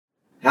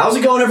How's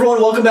it going,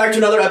 everyone? Welcome back to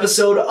another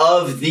episode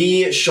of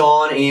the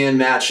Sean and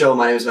Matt Show.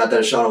 My name is Matt, that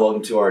is Sean, and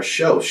welcome to our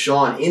show.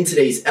 Sean, in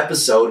today's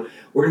episode,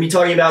 we're going to be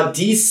talking about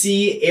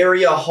DC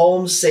area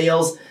home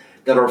sales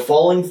that are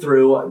falling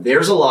through.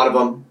 There's a lot of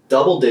them,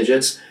 double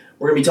digits.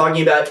 We're going to be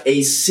talking about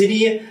a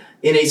city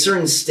in a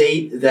certain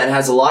state that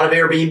has a lot of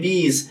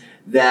Airbnbs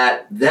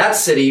that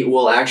city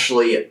will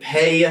actually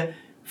pay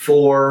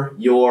for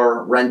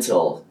your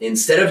rental.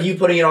 Instead of you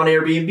putting it on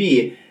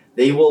Airbnb,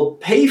 they will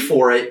pay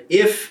for it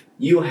if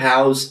you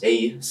house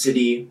a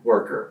city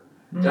worker.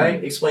 Did I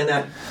explain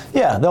that?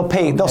 Yeah, they'll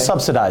pay. Okay. They'll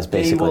subsidize,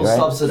 basically, right?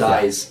 They will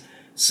subsidize. Yeah.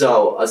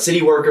 So a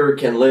city worker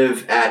can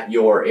live at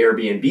your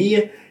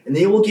Airbnb, and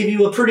they will give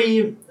you a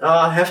pretty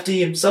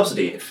hefty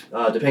subsidy,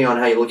 depending on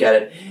how you look at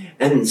it.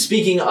 And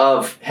speaking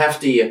of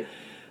hefty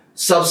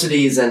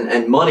subsidies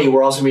and money,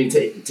 we're also going to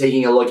be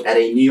taking a look at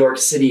a New York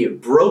City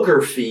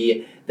broker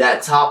fee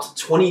that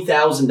topped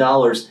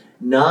 $20,000,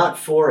 not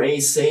for a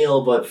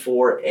sale, but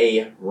for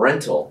a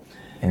rental.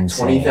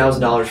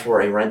 $20,000 for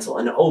a rental.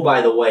 And oh,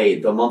 by the way,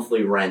 the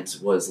monthly rent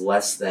was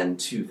less than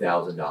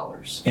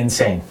 $2,000.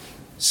 Insane.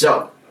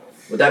 So,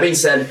 with that being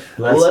said,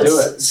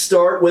 let's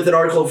start with an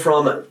article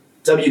from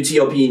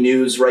WTOP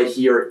News right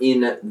here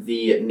in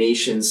the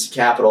nation's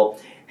capital.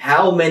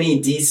 How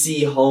many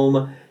DC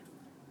home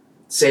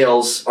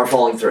sales are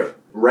falling through?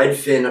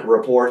 Redfin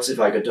reports, if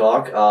I could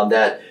talk,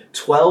 that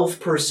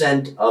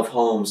 12% of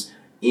homes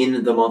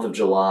in the month of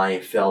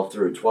July fell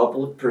through.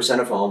 12%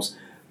 of homes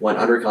went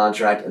under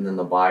contract, and then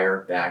the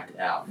buyer backed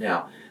out.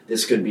 Now,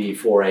 this could be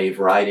for a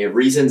variety of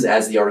reasons,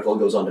 as the article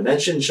goes on to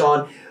mention.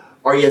 Sean,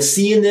 are you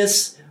seeing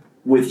this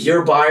with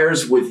your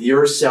buyers, with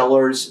your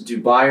sellers?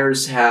 Do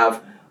buyers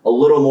have a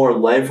little more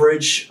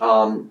leverage?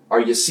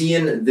 Are you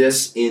seeing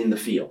this in the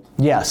field?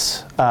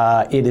 Yes,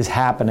 it is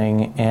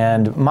happening.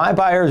 And my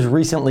buyers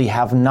recently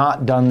have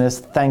not done this,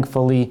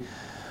 thankfully.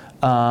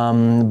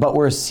 But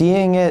we're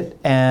seeing it,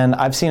 and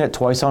I've seen it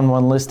twice on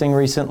one listing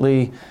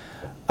recently.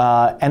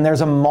 And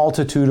there's a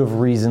multitude of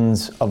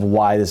reasons of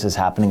why this is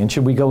happening. And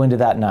should we go into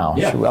that now?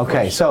 Yeah.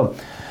 Okay, so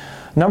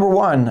number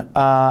one,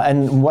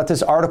 and what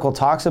this article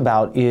talks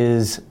about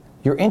is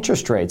your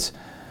interest rates.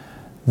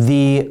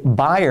 The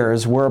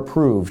buyers were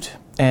approved,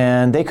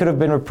 and they could have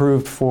been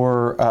approved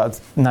for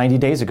 90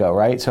 days ago,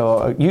 right?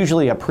 So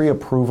usually a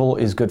pre-approval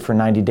is good for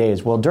 90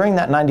 days. Well, during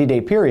that 90-day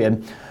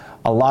period,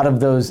 a lot of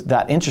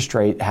that interest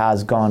rate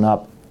has gone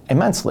up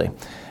immensely.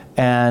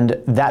 And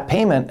that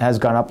payment has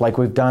gone up, like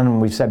we've done, and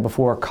we've said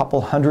before, a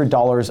couple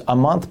 $100 a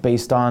month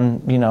based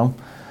on,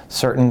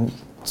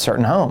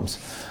 certain homes.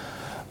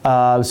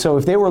 So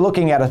if they were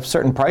looking at a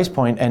certain price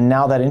point and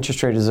now that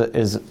interest rate is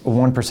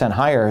 1%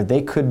 higher,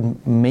 they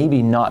could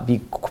maybe not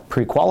be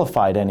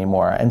pre-qualified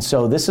anymore. And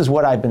so this is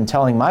what I've been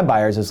telling my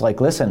buyers is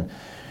like, listen,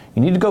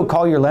 you need to go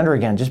call your lender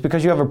again. Just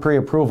because you have a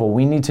pre-approval,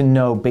 we need to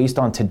know based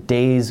on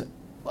today's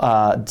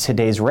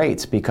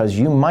rates, because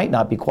you might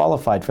not be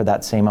qualified for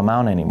that same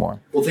amount anymore.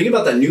 Well, think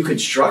about that new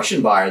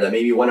construction buyer that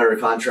maybe went under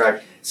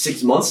contract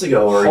 6 months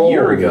ago or a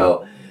year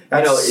ago.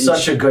 That's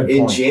such a good point.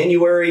 In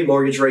January,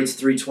 mortgage rates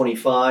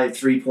 3.25,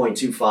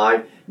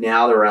 3.25.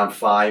 Now they're around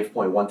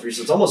 5.13.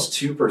 So it's almost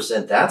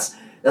 2%.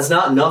 That's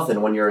not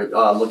nothing when you're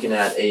looking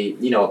at a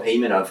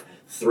payment of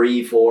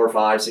 $3,000, $4,000,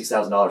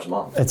 $5,000, $6,000 a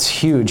month. It's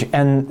huge,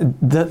 and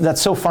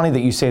that's so funny that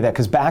you say that,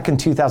 because back in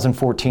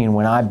 2014,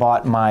 when I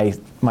bought my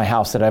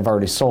house that I've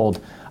already sold,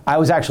 I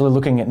was actually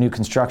looking at new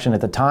construction at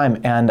the time,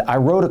 and I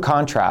wrote a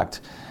contract,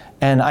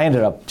 and I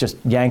ended up just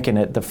yanking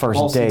it the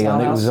first day.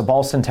 And it was a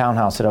Ballston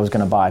townhouse that I was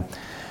going to buy.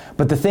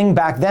 But the thing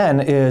back then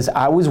is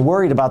I was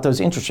worried about those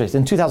interest rates.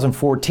 In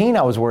 2014,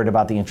 I was worried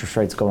about the interest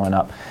rates going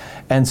up.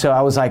 And so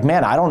I was like,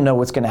 man, I don't know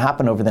what's going to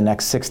happen over the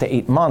next 6 to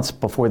 8 months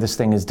before this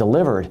thing is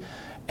delivered.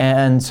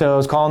 And so I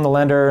was calling the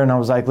lender, and I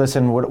was like,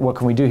 listen, what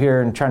can we do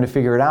here, and trying to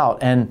figure it out.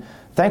 And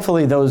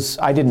thankfully,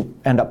 I didn't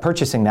end up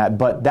purchasing that,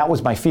 but that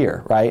was my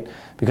fear, right?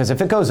 Because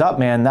if it goes up,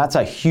 man, that's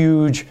a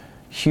huge,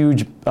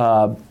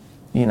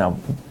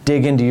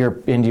 dig into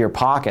your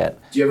pocket.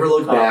 Do you ever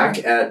look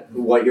back at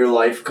what your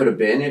life could have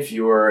been if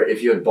you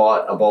had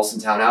bought a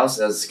Ballston townhouse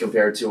as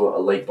compared to a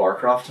Lake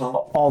Barcroft home?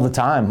 All the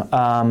time.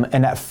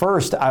 And at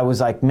first I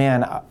was like,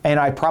 man, and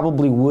I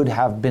probably would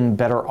have been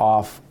better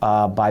off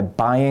by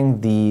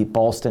buying the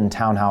Ballston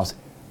townhouse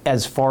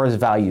as far as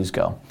values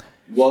go.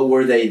 What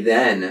were they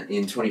then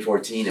in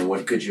 2014, and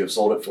what could you have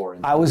sold it for?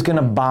 I was going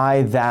to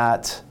buy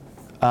that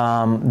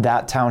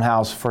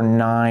townhouse for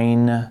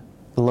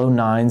low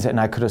nines, and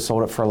I could have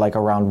sold it for like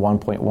around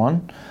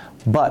 1.1,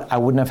 but I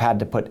wouldn't have had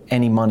to put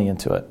any money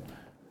into it.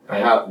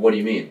 What do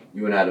you mean?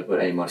 You wouldn't have to put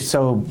any money?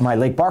 So my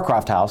Lake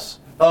Barcroft house.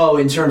 Oh,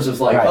 in terms of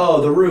like,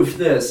 right. The roof,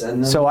 this,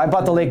 and then, so I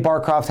bought the Lake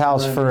Barcroft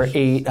house for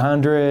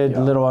 $800, a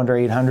little under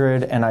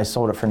 $800, and I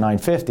sold it for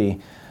 $950.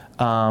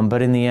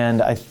 But in the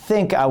end, I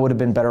think I would have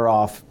been better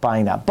off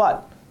buying that.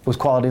 But was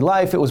quality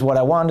life. It was what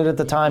I wanted at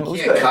the time. You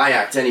can't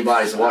kayak to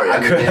anybody's water. I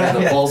mean, they have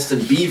the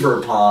Ballston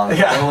Beaver Pond.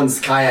 No one's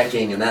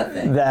kayaking in that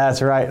thing.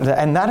 That's right.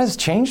 And that has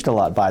changed a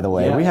lot, by the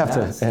way. We have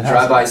to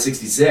drive by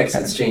 66.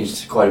 It's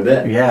changed quite a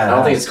bit. Yeah. I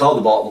don't think it's called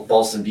the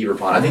Ballston Beaver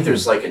Pond. I think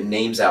there's like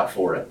names out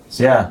for it.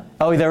 So. Yeah.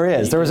 Oh, there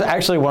is. There was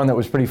actually one that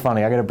was pretty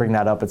funny. I got to bring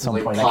that up at some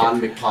point.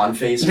 McPond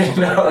face or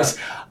something like that.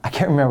 I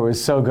can't remember. It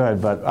was so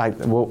good, but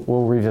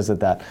we'll revisit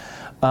that.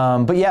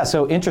 But yeah,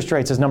 so interest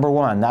rates is number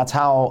one. That's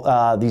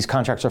how these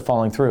contracts are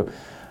falling through.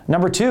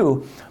 Number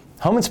two,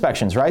 home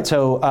inspections, right?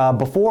 So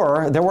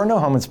before, there were no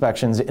home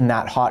inspections in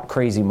that hot,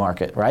 crazy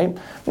market, right?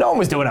 No one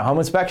was doing a home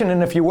inspection,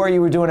 and if you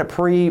were doing it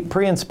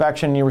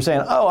pre-inspection. You were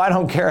saying, oh, I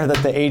don't care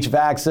that the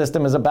HVAC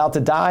system is about to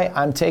die.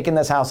 I'm taking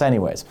this house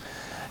anyways.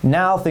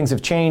 Now things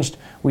have changed.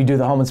 We do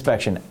the home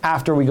inspection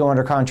after we go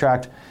under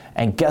contract,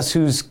 and guess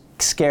who's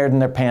scared in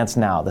their pants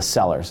now? The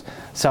sellers.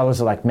 Sellers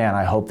are like, man,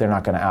 I hope they're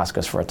not going to ask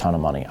us for a ton of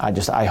money.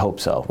 I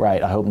hope so,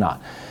 right? I hope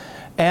not.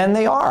 And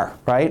they are,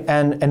 right?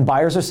 And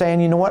buyers are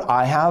saying, you know what?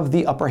 I have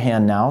the upper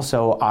hand now,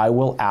 so I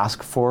will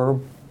ask for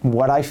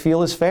what I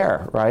feel is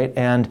fair, right?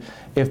 And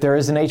if there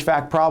is an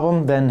HVAC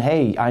problem, then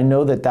hey, I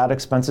know that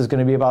expense is going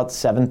to be about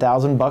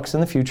 $7,000 in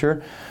the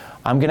future.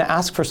 I'm going to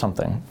ask for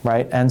something,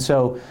 right? And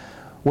so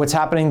what's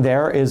happening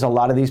there is a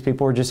lot of these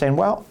people are just saying,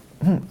 well,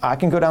 I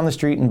can go down the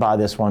street and buy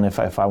this one if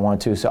I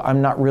want to. So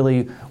I'm not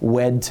really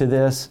wed to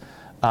this.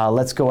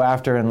 Let's go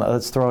after and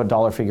let's throw a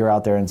dollar figure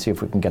out there and see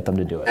if we can get them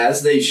to do it.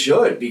 As they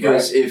should,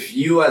 because if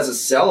you as a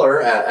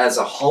seller, as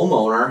a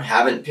homeowner,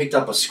 haven't picked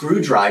up a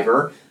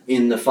screwdriver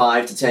in the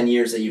 5 to 10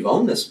 years that you've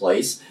owned this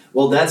place,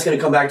 well, that's going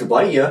to come back to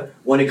bite you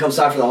when it comes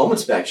time for the home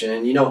inspection.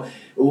 And,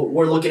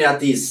 we're looking at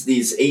these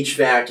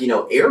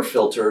HVAC, air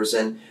filters,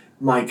 and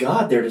my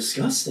God, they're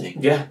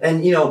disgusting. Yeah.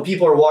 And,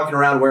 people are walking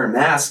around wearing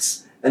masks,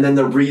 and then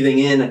they're breathing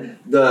in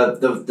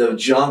the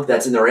junk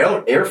that's in their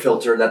air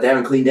filter that they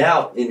haven't cleaned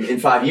out in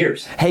 5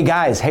 years. Hey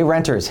guys, hey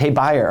renters, hey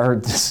buyer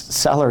or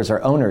sellers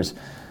or owners,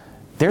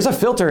 there's a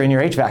filter in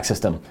your HVAC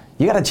system.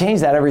 You got to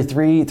change that every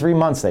three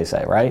months, they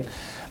say, right?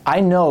 I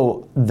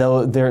know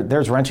though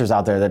there's renters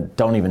out there that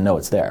don't even know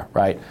it's there,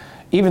 right?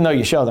 Even though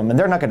you show them, and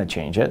they're not going to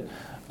change it.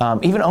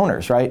 Even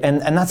owners, right?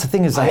 And that's the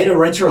thing is, I had a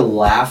renter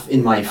laugh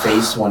in my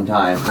face one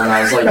time when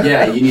I was like,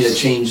 "Yeah, you need to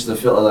change the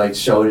filter." Like,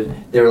 showed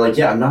it. They were like,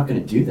 "Yeah, I'm not going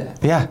to do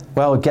that." Yeah.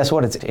 Well, guess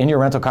what? It's in your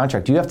rental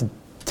contract. You have to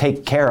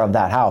take care of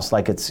that house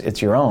like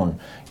it's your own.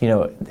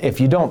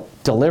 If you don't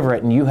deliver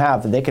it,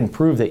 and they can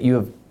prove that you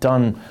have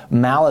done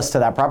malice to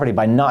that property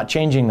by not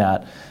changing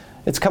that.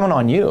 It's coming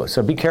on you.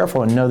 So be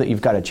careful and know that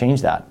you've got to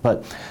change that.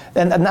 But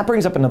and that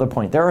brings up another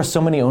point. There are so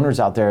many owners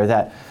out there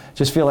that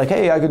just feel like,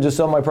 hey, I could just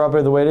sell my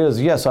property the way it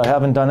is. Yes, I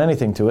haven't done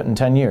anything to it in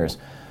 10 years.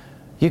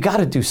 You got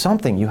to do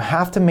something. You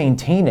have to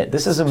maintain it.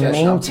 This is a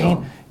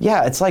maintain.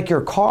 Yeah, it's like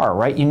your car,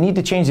 right? You need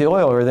to change the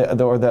oil or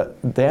the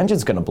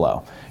engine's going to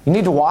blow. You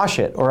need to wash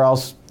it or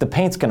else the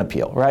paint's going to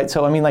peel, right?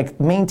 So,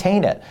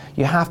 maintain it.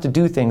 You have to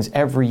do things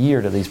every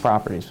year to these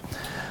properties.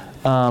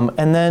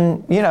 And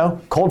then,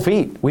 cold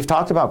feet. We've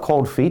talked about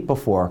cold feet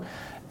before,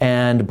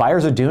 and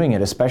buyers are doing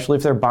it, especially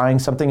if they're buying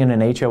something in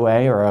an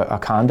HOA or a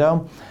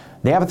condo.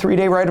 They have a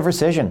 3-day right of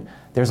rescission.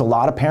 There's a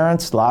lot of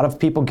parents, a lot of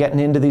people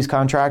getting into these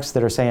contracts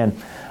that are saying,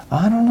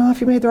 I don't know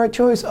if you made the right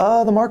choice.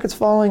 Oh, the market's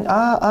falling.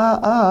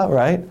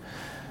 Right?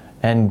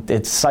 And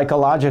it's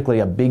psychologically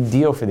a big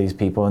deal for these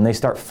people, and they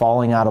start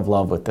falling out of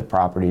love with the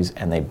properties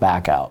and they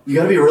back out. You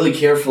got to be really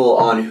careful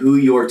on who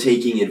you're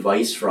taking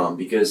advice from,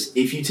 because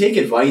if you take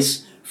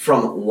advice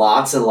from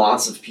lots and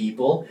lots of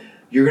people,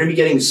 you're going to be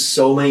getting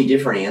so many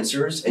different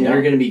answers, and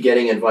you're going to be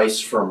getting advice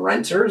from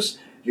renters.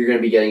 You're going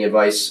to be getting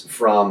advice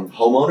from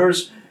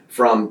homeowners,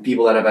 from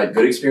people that have had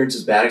good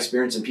experiences, bad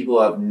experience, and people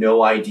who have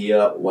no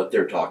idea what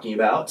they're talking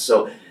about.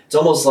 So it's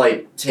almost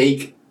like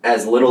take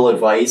as little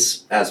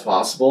advice as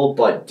possible,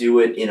 but do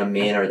it in a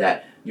manner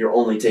that you're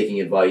only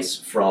taking advice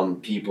from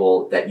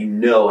people that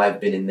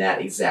have been in that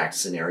exact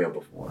scenario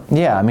before.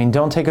 Yeah,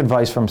 don't take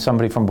advice from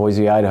somebody from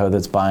Boise, Idaho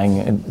that's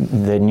buying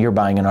than you're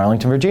buying in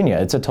Arlington, Virginia.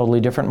 It's a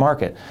totally different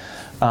market.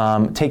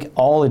 Take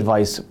all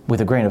advice with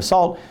a grain of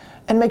salt.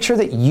 And make sure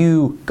that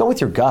you go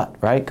with your gut,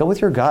 right? Go with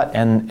your gut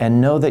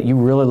and know that you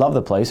really love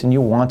the place and you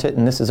want it,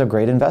 and this is a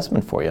great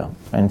investment for you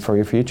and for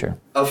your future.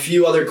 A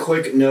few other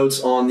quick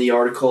notes on the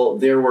article.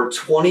 There were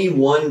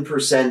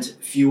 21%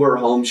 fewer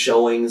home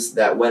showings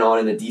that went on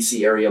in the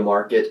DC area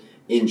market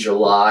in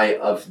July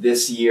of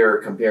this year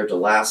compared to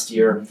last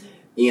year.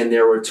 And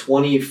there were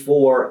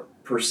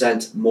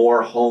 24%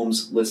 more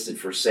homes listed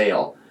for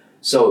sale.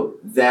 So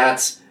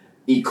that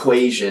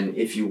equation,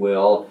 if you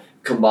will,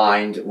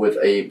 combined with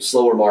a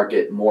slower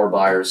market, more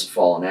buyers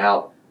falling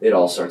out, it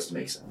all starts to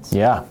make sense.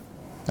 Yeah,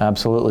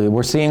 absolutely.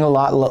 We're seeing a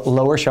lot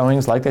lower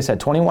showings. Like I said,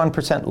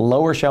 21%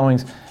 lower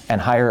showings and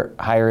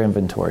higher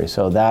inventory.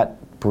 So that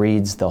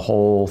breeds the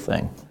whole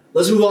thing.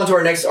 Let's move on to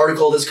our next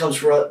article. This comes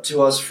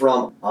to us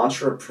from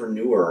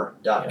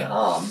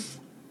entrepreneur.com.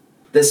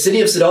 The city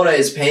of Sedona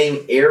is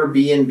paying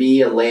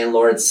Airbnb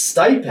landlords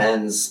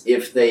stipends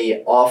if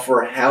they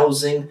offer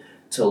housing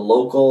to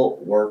local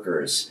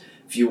workers.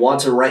 If you want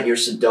to rent your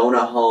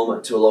Sedona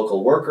home to a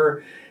local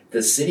worker,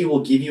 the city will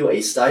give you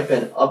a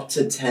stipend up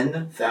to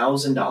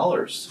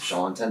 $10,000.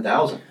 Sean,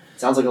 $10,000.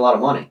 Sounds like a lot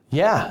of money.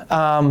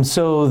 Yeah.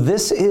 So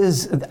this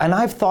is, and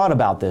I've thought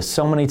about this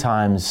so many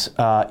times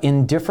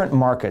in different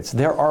markets.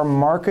 There are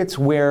markets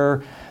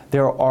where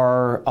there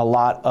are a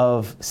lot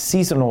of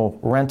seasonal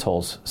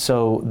rentals.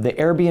 So the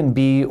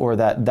Airbnb or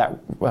that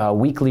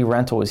weekly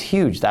rental is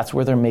huge. That's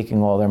where they're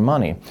making all their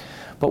money.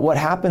 But what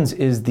happens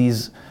is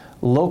these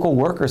local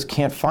workers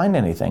can't find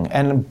anything.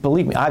 And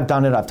believe me, I've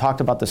done it. I've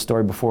talked about this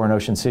story before in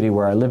Ocean City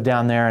where I lived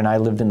down there and I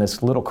lived in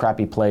this little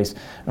crappy place.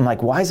 I'm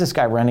like, why is this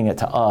guy renting it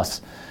to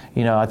us?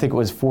 You know, I think it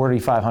was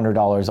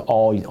 $4,500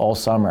 all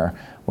summer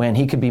when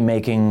he could be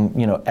making,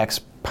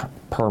 X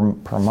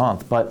per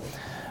month. But,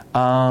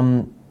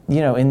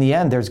 in the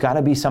end, there's got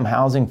to be some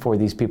housing for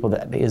these people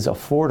that is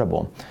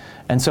affordable.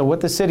 And so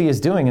what the city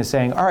is doing is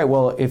saying, all right,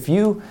 well, if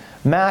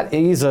Matt,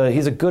 he's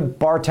a good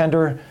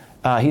bartender.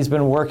 He's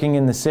been working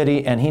in the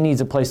city and he needs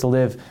a place to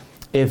live.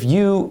 If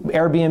you,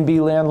 Airbnb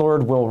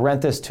landlord, will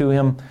rent this to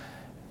him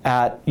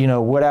at,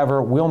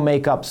 whatever, we'll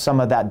make up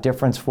some of that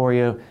difference for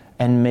you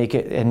and make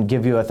it and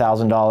give you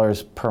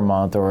 $1,000 per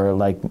month, or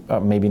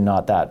maybe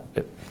not that,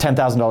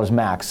 $10,000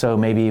 max. So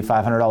maybe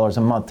 $500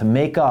 a month to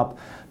make up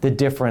the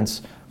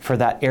difference for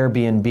that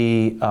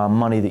Airbnb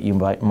money that you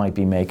might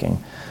be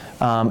making.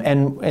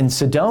 And in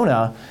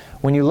Sedona,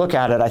 when you look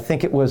at it, I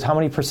think it was how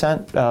many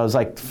percent? It was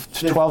like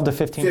 12 to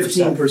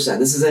 15%. 15%.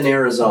 This is in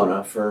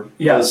Arizona for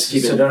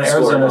Sedona,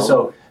 Arizona.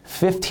 So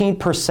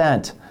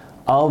 15%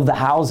 of the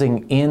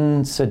housing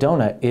in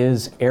Sedona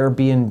is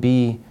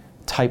Airbnb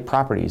type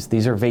properties.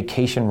 These are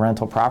vacation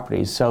rental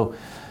properties. So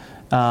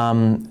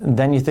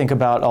then you think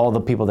about all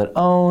the people that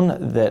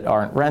own, that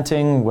aren't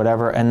renting,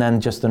 whatever, and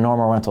then just the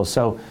normal rentals.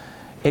 So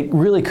it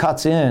really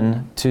cuts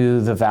in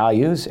to the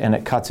values and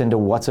it cuts into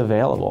what's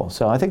available.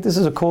 So I think this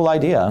is a cool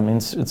idea. I mean,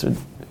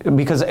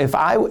 because if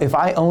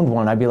I owned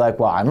one, I'd be like,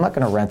 well, I'm not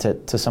going to rent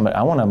it to somebody.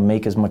 I want to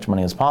make as much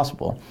money as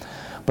possible.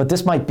 But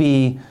this might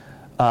be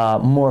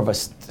more of a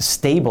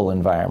stable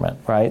environment,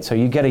 right? So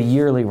you get a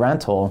yearly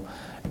rental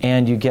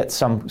and you get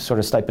some sort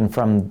of stipend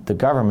from the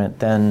government,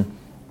 then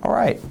all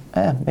right,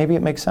 maybe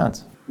it makes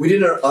sense. We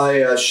did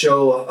a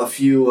show a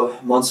few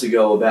months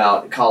ago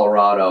about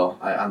Colorado.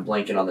 I'm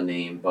blanking on the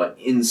name, but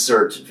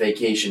insert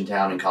vacation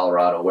town in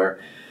Colorado where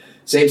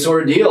same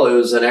sort of deal. It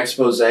was an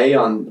expose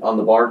on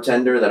the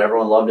bartender that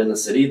everyone loved in the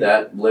city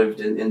that lived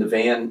in the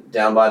van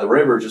down by the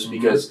river just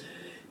because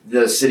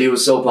the city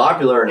was so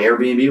popular and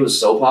Airbnb was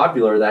so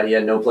popular that he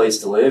had no place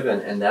to live,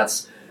 and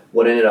that's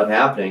what ended up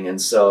happening.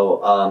 And so,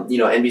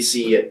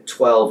 NBC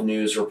 12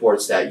 News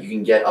reports that you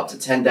can get up to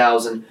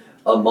 $10,000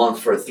 a month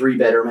for a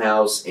 3-bedroom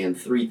house and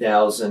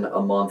 $3,000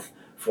 a month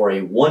for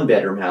a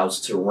 1-bedroom house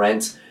to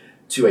rent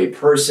to a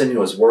person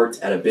who has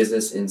worked at a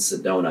business in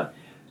Sedona.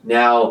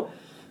 Now,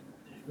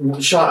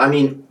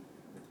 Sean,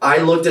 I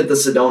looked at the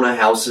Sedona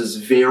houses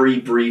very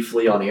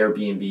briefly on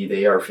Airbnb.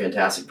 They are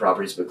fantastic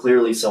properties, but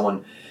clearly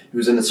someone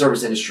who's in the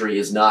service industry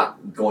is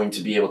not going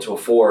to be able to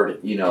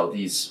afford,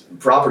 these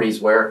properties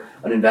where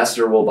an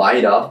investor will buy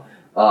it up,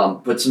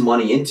 put some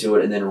money into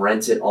it, and then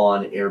rent it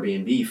on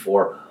Airbnb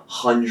for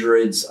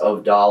hundreds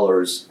of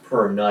dollars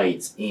per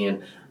night.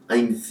 And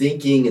I'm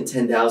thinking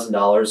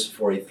 $10,000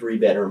 for a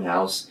 3-bedroom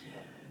house,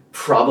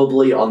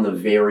 probably on the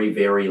very,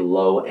 very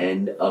low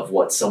end of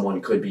what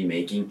someone could be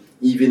making,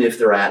 even if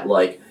they're at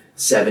like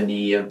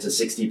 70 to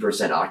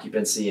 60%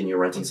 occupancy and you're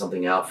renting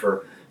something out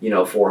for,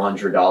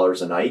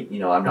 $400 a night.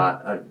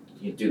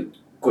 You do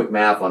quick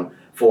math on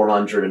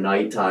 400 a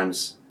night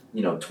times,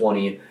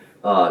 20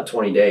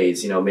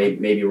 days,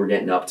 maybe we're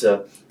getting up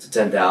to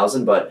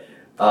 10,000, but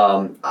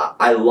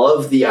I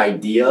love the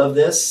idea of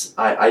this.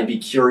 I'd be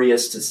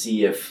curious to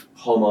see if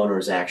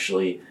homeowners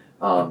actually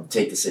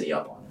take the city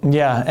up on it.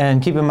 Yeah,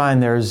 and keep in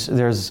mind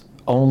there's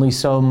only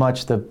so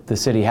much the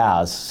city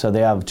has. So they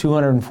have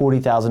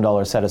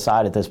 $240,000 set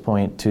aside at this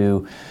point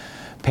to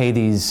pay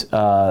these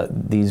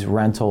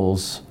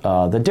rentals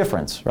the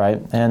difference, right?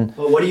 And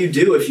but what do you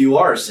do if you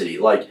are a city?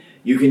 Like,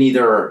 you can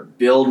either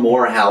build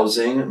more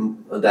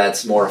housing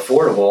that's more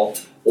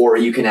affordable, or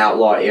you can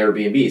outlaw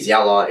Airbnbs. You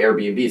outlaw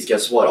Airbnbs,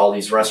 guess what? All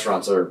these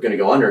restaurants are going to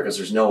go under because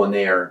there's no one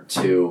there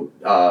to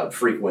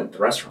frequent the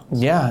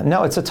restaurants. Yeah,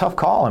 no, it's a tough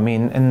call.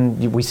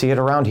 And we see it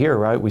around here,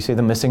 right? We see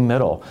the missing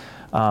middle.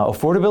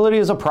 Affordability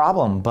is a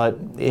problem, but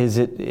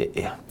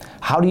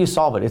how do you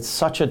solve it? It's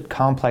such a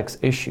complex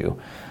issue.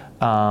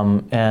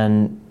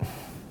 And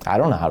I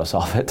don't know how to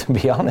solve it, to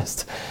be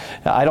honest.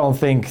 I don't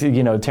think,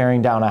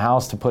 tearing down a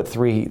house to put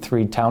three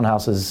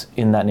townhouses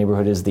in that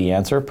neighborhood is the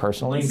anser,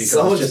 personally.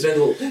 Someone's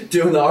been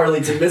doing the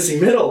Arlington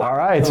missing middle. All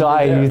right,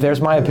 so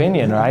there's my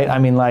opinion, right?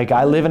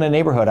 I live in a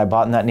neighborhood. I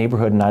bought in that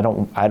neighborhood, and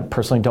I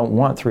personally don't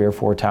want 3 or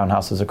 4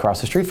 townhouses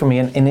across the street from me.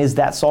 And is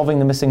that solving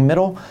the missing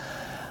middle?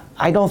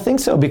 I don't think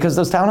so, because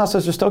those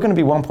townhouses are still going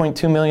to be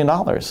 $1.2 million,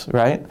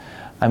 right?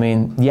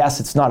 Yes,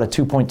 it's not a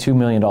 $2.2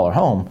 million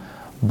home,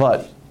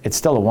 but it's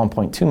still a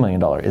 $1.2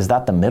 million. Is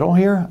that the middle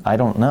here? I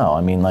don't know.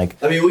 I mean, we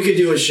could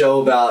do a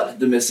show about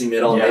the missing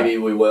middle. Yeah. Maybe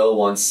we will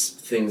once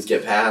things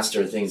get passed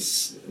or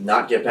things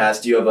not get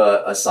passed. Do you have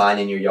a sign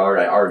in your yard?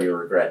 I already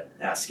regret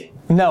asking.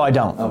 No, I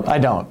don't. Okay. I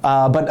don't.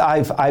 But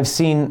I've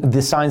seen,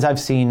 the signs I've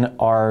seen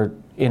are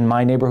in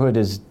my neighborhood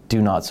is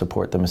do not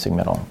support the missing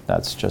middle.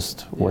 That's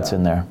just what's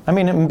in there. I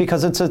mean,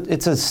 because it's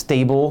a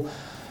stable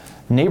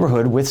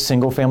neighborhood with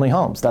single family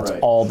homes. That's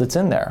all that's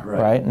in there,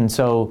 right? And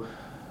so,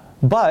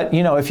 but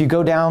if you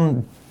go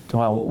down,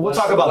 we'll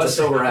talk about this.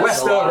 Westover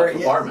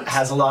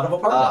has a lot of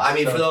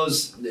apartments. For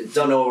those that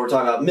don't know what we're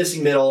talking about,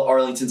 Missing Middle,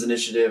 Arlington's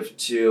initiative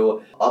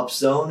to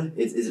upzone.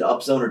 Is it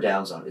upzone or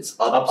downzone? It's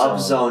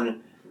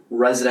upzone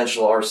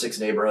residential R6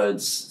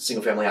 neighborhoods,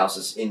 single family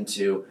houses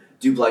into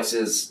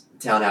duplexes,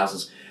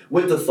 townhouses,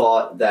 with the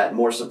thought that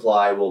more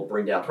supply will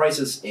bring down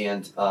prices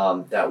and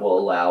that will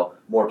allow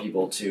more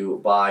people to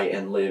buy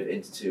and live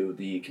into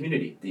the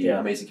community,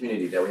 amazing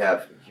community that we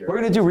have here. We're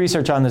going to do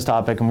research on this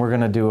topic, and we're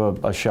going to do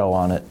a show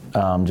on it.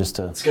 It's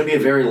going to be a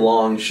very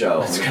long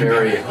show. It's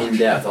very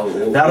in-depth.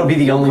 That'll be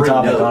the only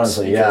topic,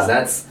 honestly. Because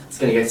it's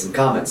going to get some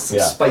comments, some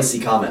spicy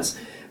comments.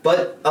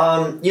 But,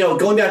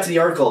 going back to the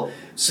article,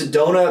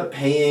 Sedona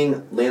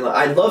paying landlord.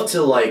 I'd love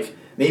to,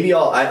 maybe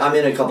I'm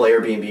in a couple of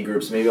Airbnb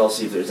groups. Maybe I'll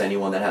see if there's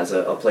anyone that has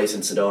a place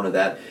in Sedona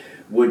that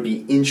would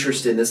be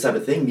interested in this type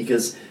of thing,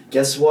 because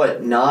guess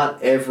what? Not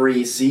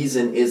every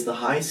season is the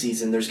high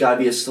season. There's got to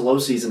be a slow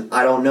season.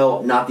 I don't know.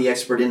 I'm not the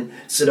expert in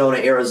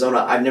Sedona,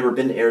 Arizona. I've never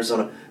been to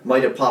Arizona.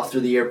 Might have popped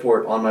through the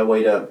airport on my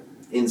way to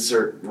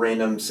insert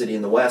random city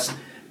in the West.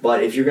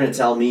 But if you're going to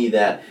tell me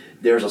that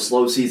there's a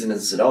slow season in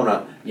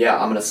Sedona, I'm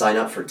going to sign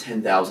up for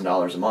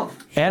 $10,000 a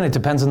month. And it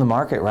depends on the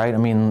market, right? I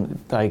mean,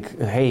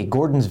 hey,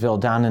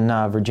 Gordonsville down in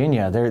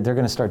Virginia, they're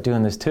going to start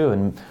doing this too.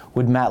 And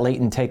would Matt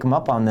Layton take him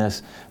up on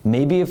this?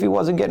 Maybe if he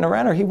wasn't getting a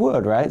renter, he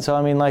would, right? So,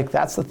 I mean,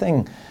 that's the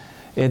thing.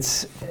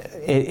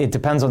 It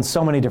depends on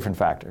so many different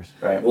factors.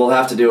 Right. We'll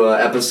have to do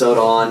an episode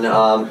on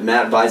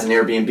Matt buys an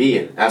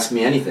Airbnb. Ask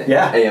me anything.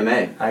 Yeah.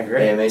 AMA. I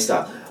agree. AMA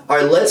style. All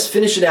right, let's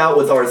finish it out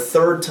with our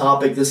third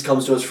topic. This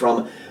comes to us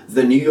from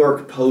the New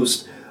York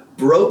Post.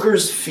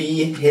 Broker's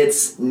fee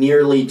hits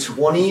nearly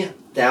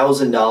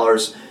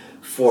 $20,000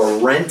 for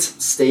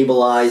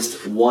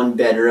rent-stabilized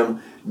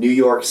one-bedroom New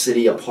York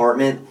City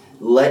apartment.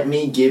 Let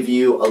me give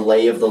you a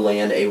lay of the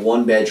land. A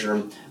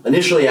one-bedroom,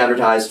 initially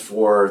advertised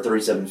for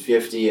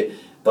 $3,750,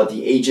 but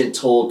the agent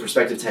told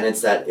prospective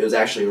tenants that it was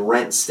actually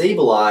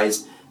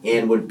rent-stabilized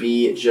and would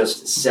be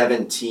just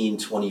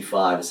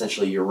 $1,725.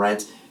 Essentially, your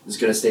rent is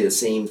going to stay the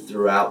same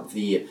throughout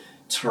the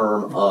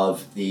term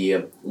of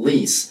the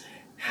lease.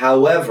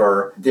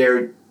 However,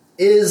 there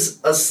is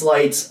a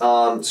slight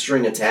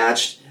string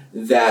attached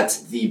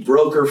that the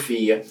broker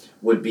fee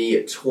would be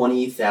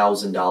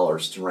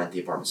 $20,000 to rent the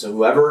apartment. So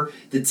whoever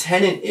the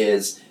tenant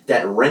is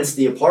that rents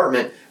the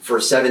apartment for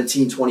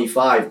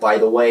 $1,725, by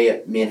the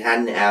way,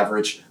 Manhattan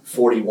average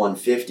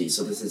 $4,150.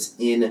 So this is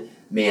in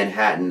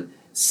Manhattan.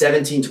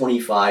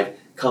 $1,725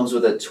 comes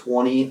with a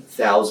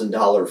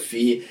 $20,000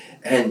 fee,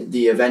 and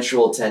the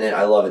eventual tenant,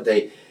 I love it.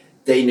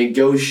 They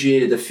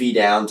negotiated the fee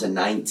down to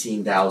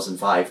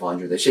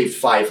 $19,500. They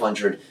shaved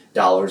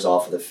 $500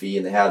 off of the fee,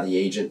 and they have the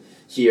agent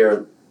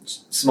here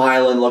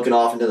smiling, looking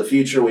off into the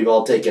future. We've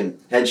all taken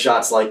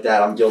headshots like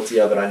that. I'm guilty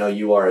of it. I know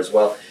you are as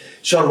well.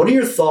 Sean, what are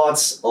your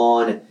thoughts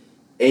on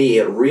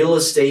a real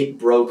estate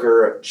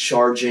broker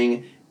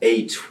charging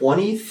a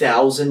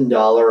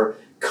 $20,000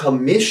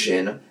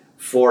 commission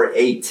for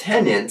a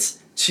tenant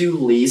to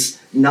lease?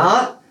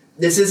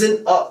 This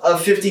isn't a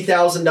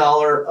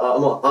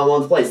 $50,000 a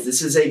month place.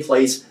 This is a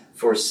place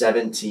for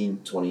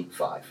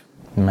 $1,725.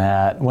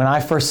 Matt, when I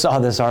first saw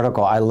this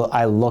article,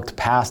 I looked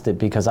past it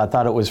because I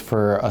thought it was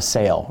for a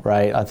sale,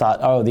 right? I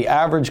thought, the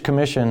average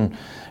commission,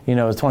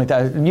 is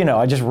 $20,000.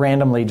 I just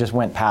randomly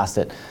went past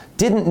it.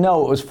 Didn't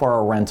know it was for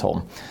a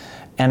rental,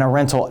 and a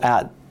rental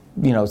at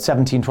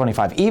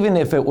 $1,725. Even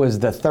if it was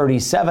the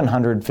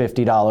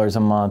 $3,750 a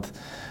month.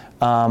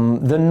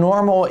 The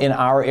normal in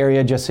our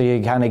area, just so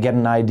you kind of get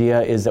an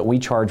idea, is that we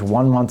charge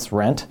 1 month's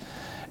rent,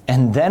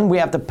 and then we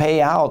have to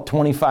pay out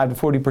 25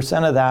 to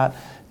 40% of that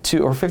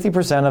or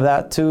 50% of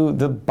that to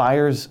the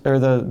buyer's or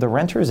the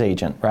renter's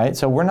agent, right?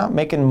 So we're not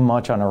making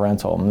much on a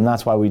rental, and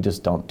that's why we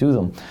just don't do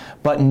them.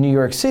 But New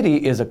York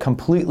City is a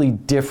completely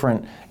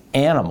different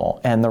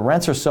animal, and the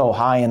rents are so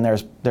high, and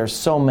there's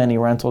so many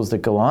rentals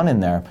that go on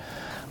in there.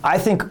 I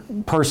think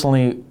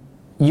personally,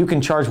 you can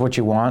charge what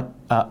you want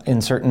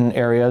in certain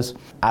areas.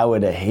 I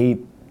would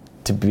hate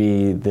to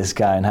be this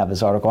guy and have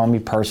this article on me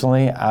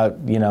personally.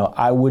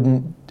 I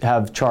wouldn't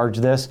have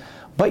charged this,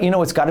 but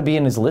it's got to be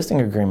in his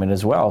listing agreement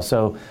as well.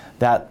 So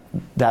that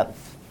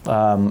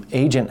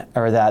agent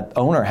or that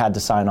owner had to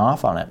sign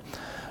off on it.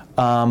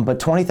 But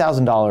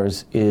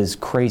 $20,000 is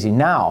crazy.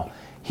 Now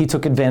he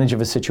took advantage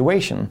of a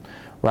situation,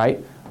 right?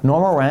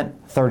 Normal rent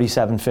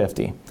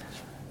 $3,750.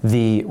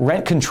 The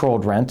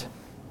rent-controlled rent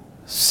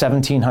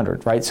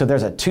 $1,700, right? So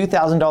there's a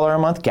 $2,000 a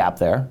month gap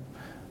there.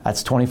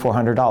 That's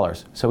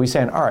 $2,400. So he's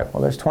saying, all right,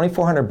 well, there's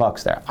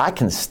 $2,400 there. I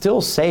can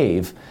still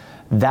save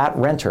that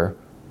renter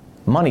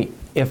money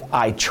if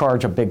I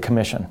charge a big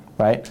commission,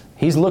 right?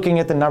 He's looking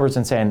at the numbers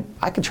and saying,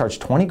 I could charge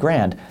 20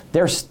 grand.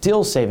 They're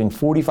still saving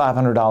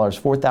 $4,500,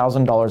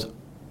 $4,000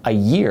 a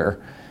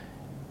year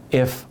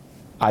if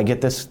I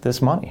get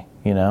this money,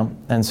 you know?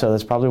 And so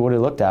that's probably what he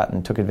looked at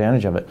and took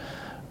advantage of it.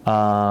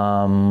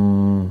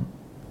 I'm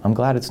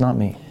glad it's not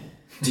me.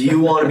 Do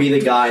you want to be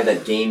the guy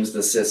that games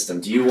the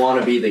system? Do you want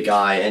to be the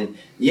guy? And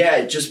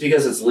yeah, just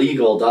because it's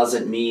legal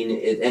doesn't mean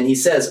it. And he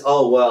says,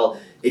 oh, well,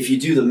 if you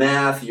do the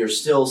math, you're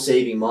still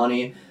saving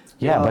money.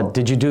 Yeah, well, but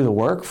did you do the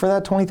work for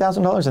that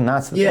 $20,000? And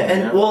that's the thing. Yeah,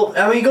 and well,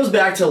 I mean, it goes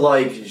back to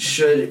like,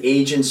 should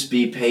agents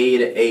be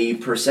paid a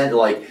percent?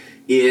 Like,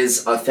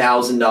 is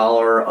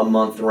 $1,000 a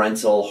month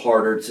rental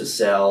harder to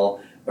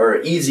sell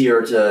or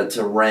easier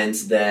to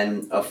rent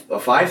than a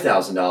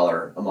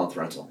 $5,000 a month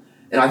rental?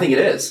 And I think it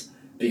is,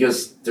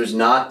 because there's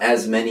not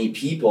as many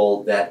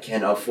people that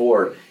can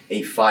afford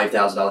a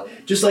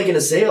 $5,000. Just like in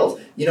a sales,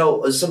 you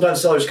know,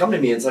 sometimes sellers come to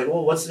me and it's like,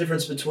 well, what's the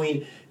difference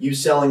between you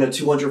selling a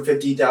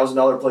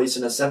 $250,000 place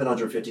and a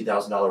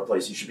 $750,000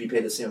 place? You should be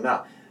paid the same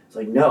amount. It's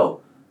like,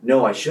 no,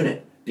 I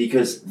shouldn't,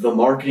 because the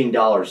marketing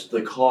dollars,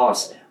 the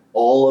cost,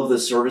 all of the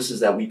services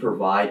that we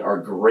provide are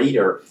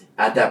greater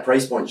at that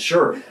price point.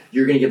 Sure,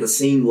 you're going to get the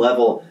same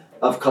level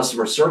of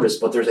customer service,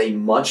 but there's a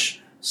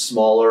much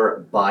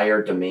smaller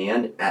buyer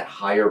demand at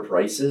higher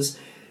prices.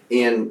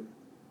 And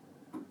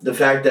the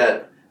fact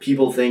that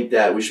people think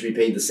that we should be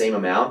paid the same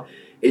amount,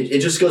 it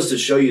just goes to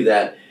show you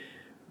that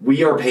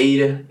we are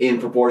paid in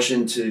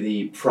proportion to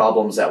the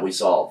problems that we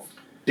solve.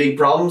 Big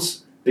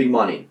problems, big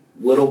money.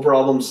 Little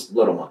problems,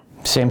 little money.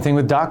 Same thing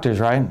with doctors,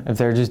 right? If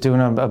they're just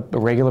doing a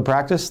regular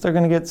practice, they're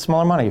going to get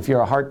smaller money. If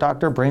you're a heart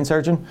doctor, brain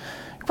surgeon,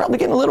 you're probably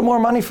getting a little more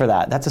money for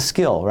that. That's a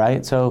skill,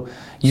 right? So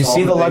you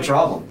see the big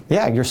problem.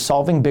 Yeah, you're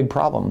solving big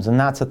problems, and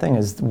that's the thing.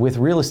 Is with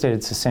real estate,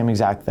 it's the same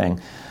exact thing.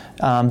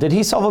 Did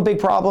he solve a big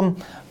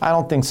problem? I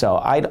don't think so.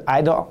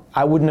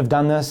 I wouldn't have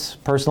done this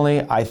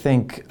personally. I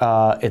think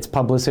it's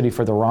publicity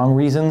for the wrong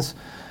reasons,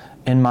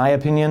 in my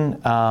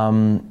opinion.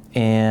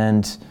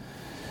 And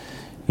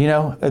you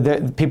know,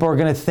 people are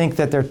going to think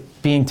that they're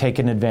being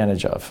taken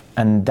advantage of,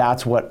 and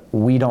that's what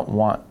we don't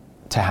want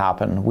to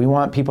happen. We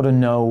want people to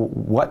know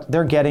what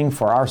they're getting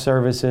for our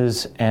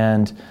services.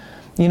 And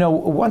you know,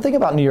 one thing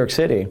about New York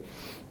City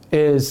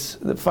is,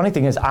 the funny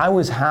thing is, I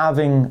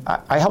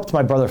helped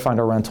my brother find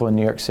a rental in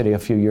New York City a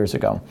few years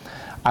ago.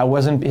 I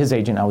wasn't his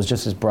agent, I was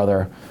just his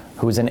brother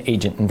who was an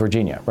agent in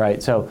Virginia,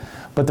 right? So,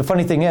 but the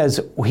funny thing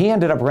is, he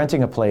ended up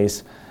renting a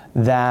place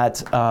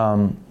that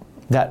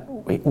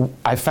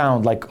I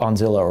found like on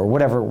Zillow or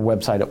whatever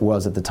website it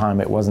was at the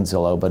time. It wasn't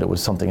Zillow, but it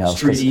was something else.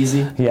 Street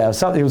Easy? Yeah,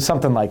 it was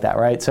something like that,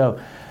 right? So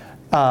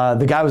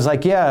the guy was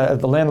like, yeah,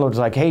 the landlord was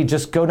like, hey,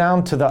 just go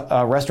down to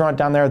the restaurant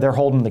down there, they're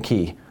holding the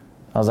key.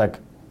 I was like,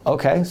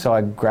 okay, so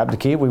I grabbed the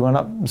key, we went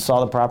up, saw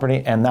the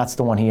property, and that's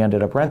the one he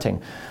ended up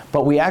renting.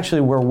 But we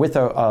actually were with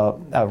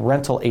a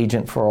rental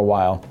agent for a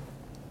while,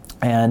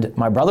 and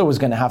my brother was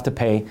going to have to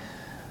pay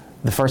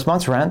the first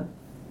month's rent,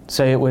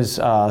 say it was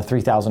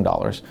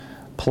 $3,000,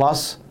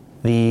 plus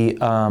the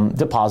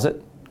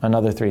deposit,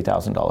 another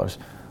 $3,000,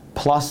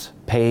 plus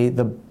pay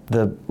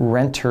the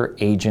renter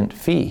agent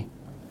fee.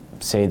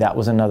 Say that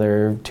was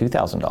another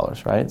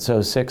 $2,000, right? So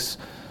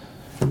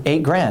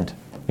 $8,000,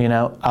 you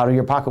know, out of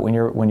your pocket when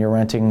you're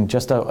renting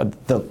just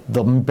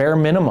the bare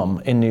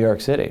minimum in New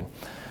York City.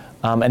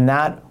 And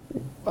that,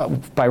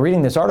 by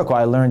reading this article,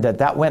 I learned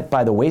that went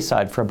by the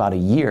wayside for about a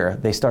year.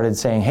 They started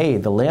saying, hey,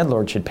 the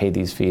landlord should pay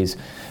these fees.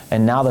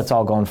 And now that's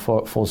all gone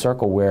full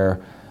circle,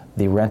 where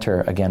the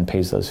renter, again,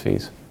 pays those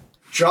fees.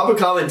 Drop a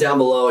comment down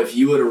below if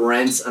you would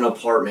rent an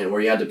apartment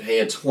where you had to pay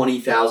a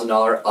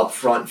 $20,000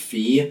 upfront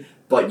fee,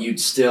 but you'd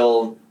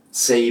still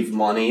save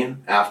money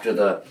after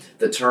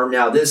the term.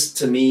 Now, this,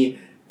 to me,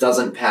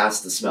 doesn't pass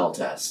the smell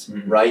test,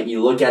 right?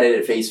 You look at it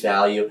at face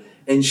value,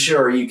 and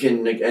sure, you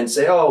can and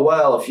say, oh,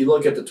 well, if you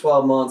look at the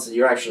 12 months and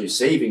you're actually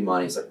saving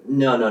money, it's like,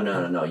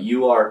 no.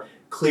 You are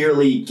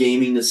clearly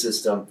gaming the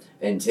system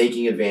and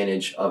taking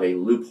advantage of a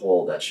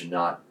loophole that should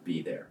not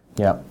be there.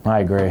 Yeah,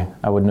 I agree.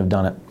 I wouldn't have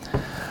done it.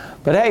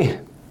 But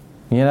hey,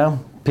 you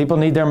know, people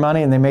need their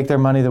money and they make their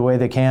money the way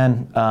they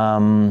can.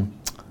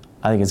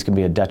 I think it's going to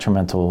be a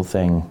detrimental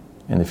thing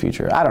in the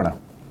future. I don't know.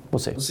 We'll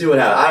see. We'll see what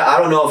happens. I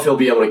don't know if he'll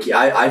be able to keep.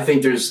 I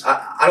think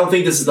I don't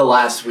think this is the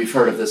last we've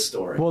heard of this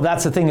story. Well,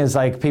 that's the thing, is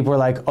like, people are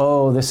like,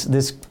 oh,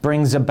 this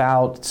brings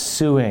about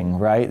suing,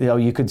 right? You know,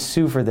 you could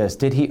sue for this.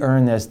 Did he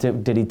earn this?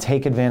 Did he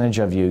take advantage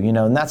of you? You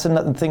know, and that's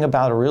another thing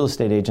about a real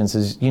estate agent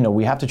is, you know,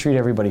 we have to treat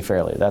everybody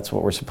fairly. That's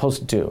what we're supposed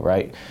to do,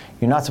 right?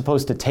 You're not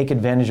supposed to take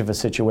advantage of a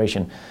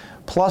situation.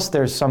 Plus,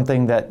 there's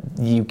something that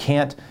you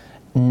can't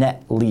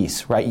net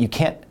lease, right? You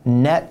can't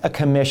net a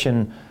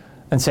commission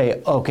and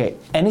say, okay,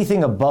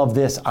 anything above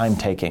this I'm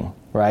taking,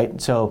 right?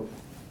 So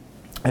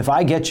if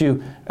I get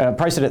you,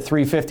 price it at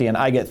 $350 and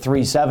I get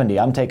 $370,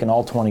 I'm taking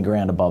all 20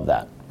 grand above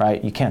that,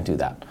 right? You can't do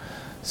that.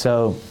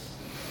 So,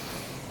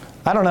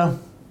 I don't know.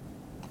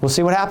 We'll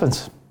see what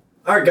happens.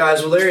 All right,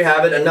 guys. Well, there you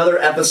have it.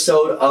 Another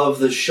episode of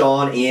the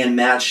Sean and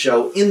Matt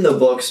Show in the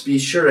books. Be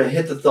sure to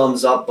hit the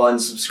thumbs up button,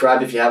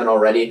 subscribe if you haven't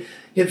already.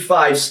 hit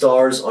 5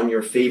 stars on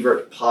your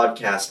favorite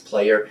podcast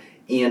player.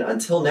 And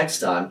until next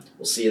time,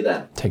 we'll see you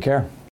then. Take care.